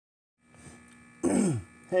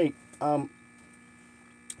Hey,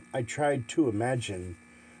 I tried to imagine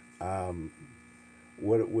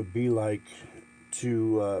what it would be like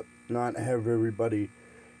to not have everybody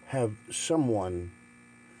have someone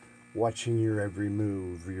watching your every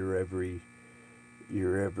move, your every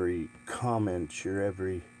comment, your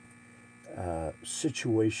every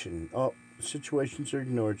situation. Oh, situations are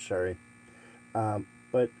ignored. Sorry,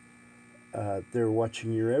 but they're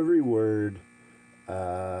watching your every word.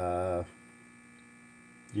 Uh,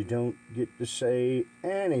 you don't get to say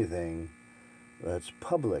anything that's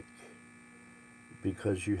public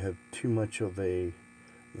because you have too much of a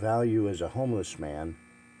value as a homeless man.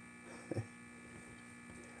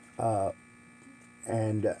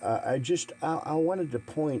 And I wanted to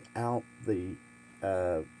point out the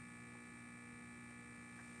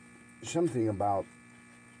something about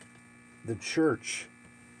the church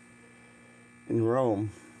in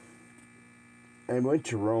Rome. I went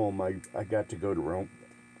to Rome. I got to go to Rome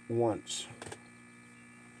once.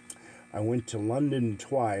 I went to London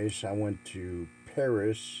twice. I went to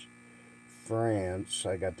Paris, France.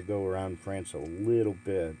 I got to go around France a little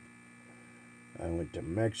bit. I went to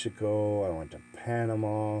Mexico. I went to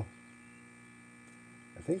Panama.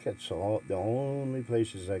 I think that's all the only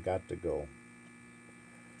places I got to go.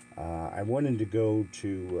 I wanted to go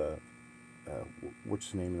to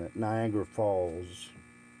what's the name of that? Niagara Falls,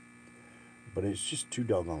 but it's just too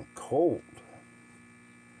doggone cold.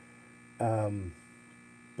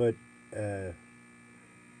 But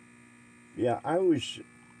yeah, I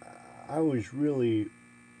was really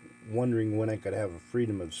wondering when I could have a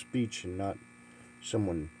freedom of speech and not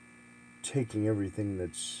someone taking everything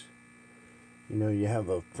that's, you have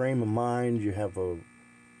a frame of mind, you have a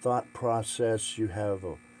thought process, you have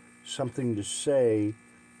something to say,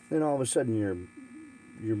 then all of a sudden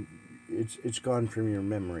it's gone from your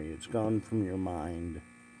memory, it's gone from your mind.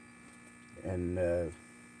 And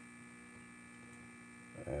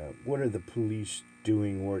what are the police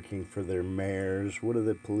doing working for their mayors? What are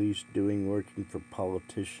the police doing working for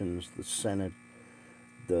politicians, the Senate,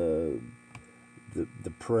 the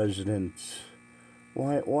president?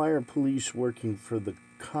 Why are police working for the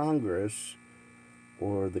Congress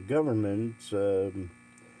or the government, the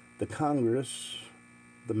Congress,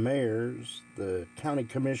 the mayors, the county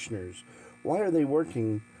commissioners? Why are they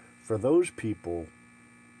working for those people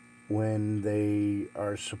when they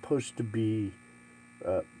are supposed to be,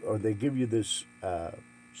 or they give you this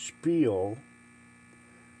spiel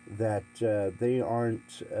that they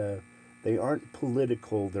aren't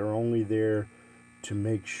political, they're only there to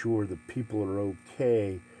make sure the people are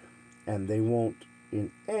okay, and they won't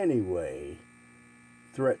in any way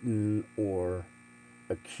threaten or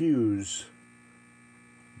accuse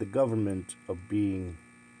the government of being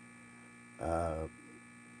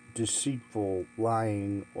deceitful,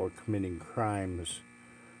 lying, or committing crimes,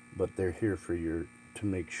 but they're here to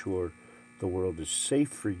make sure the world is safe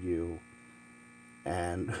for you.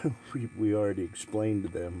 And we already explained to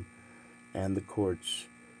them and the courts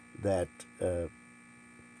that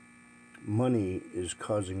money is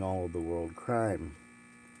causing all of the world crime,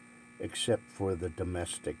 except for the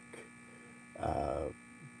domestic,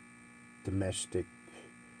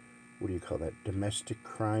 what do you call that? Domestic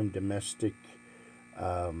crime, domestic,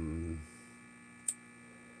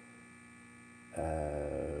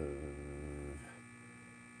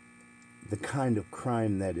 the kind of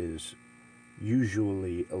crime that is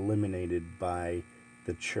usually eliminated by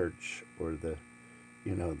the church or the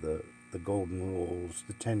golden rules,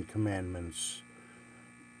 the 10 commandments,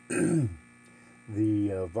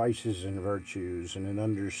 the vices and virtues, and an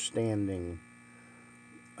understanding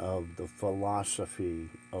of the philosophy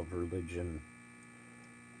of religion.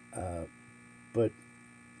 But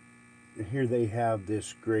here they have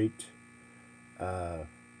this great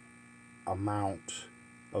amount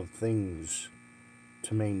of things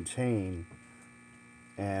to maintain,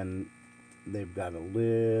 and they've got a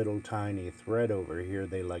little tiny thread over here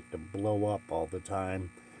they like to blow up all the time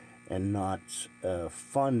and not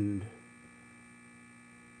fund.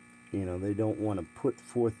 They don't want to put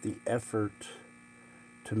forth the effort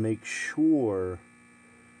to make sure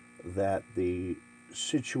that the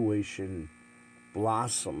situation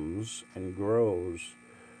blossoms and grows.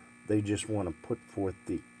 They just want to put forth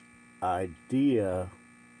the idea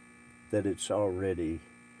that it's already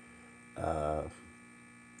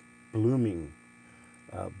blooming.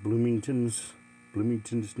 Bloomington's,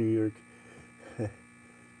 New York.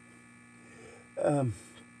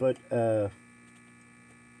 But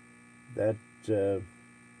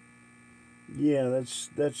yeah,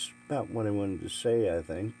 that's about what I wanted to say, I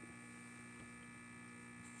think.